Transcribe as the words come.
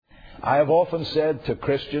I have often said to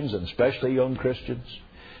Christians, and especially young Christians,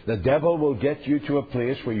 the devil will get you to a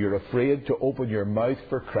place where you're afraid to open your mouth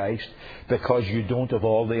for Christ because you don't have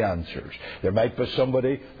all the answers. There might be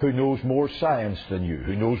somebody who knows more science than you,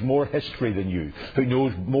 who knows more history than you, who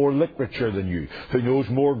knows more literature than you, who knows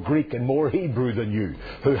more Greek and more Hebrew than you,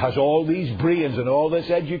 who has all these brains and all this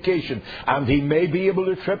education, and he may be able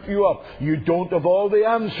to trip you up. You don't have all the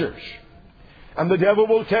answers. And the devil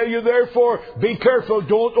will tell you, therefore, be careful,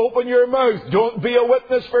 don't open your mouth, don't be a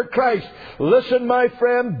witness for Christ. Listen, my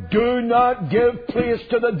friend, do not give place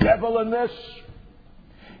to the devil in this.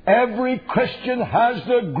 Every Christian has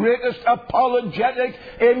the greatest apologetic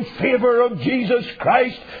in favor of Jesus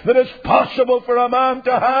Christ that is possible for a man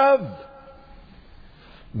to have.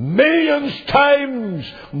 Millions times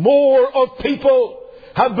more of people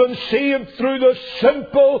have been saved through the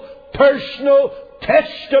simple, personal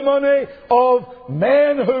testimony of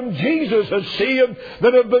men whom Jesus has saved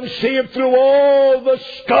that have been saved through all the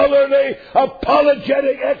scholarly,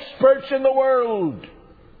 apologetic experts in the world.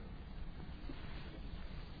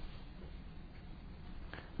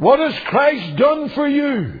 What has Christ done for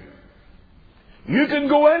you? You can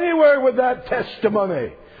go anywhere with that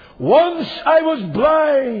testimony. Once I was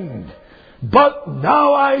blind, but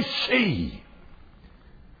now I see.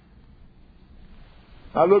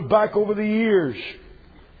 I look back over the years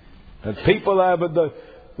at people I have had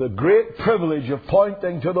the great privilege of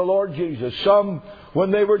pointing to the Lord Jesus. Some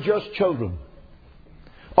when they were just children.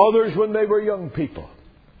 Others when they were young people.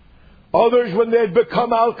 Others when they had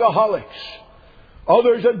become alcoholics.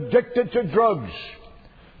 Others addicted to drugs.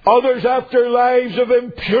 Others after lives of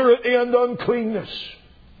impurity and uncleanness.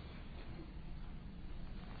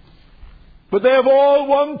 But they have all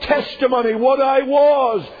one testimony, what I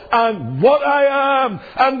was and what I am,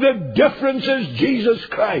 and the difference is Jesus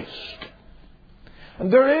Christ.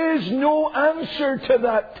 And there is no answer to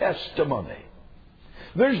that testimony.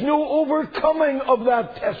 There's no overcoming of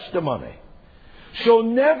that testimony. So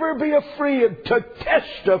never be afraid to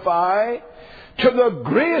testify to the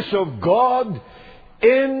grace of God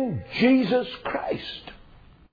in Jesus Christ.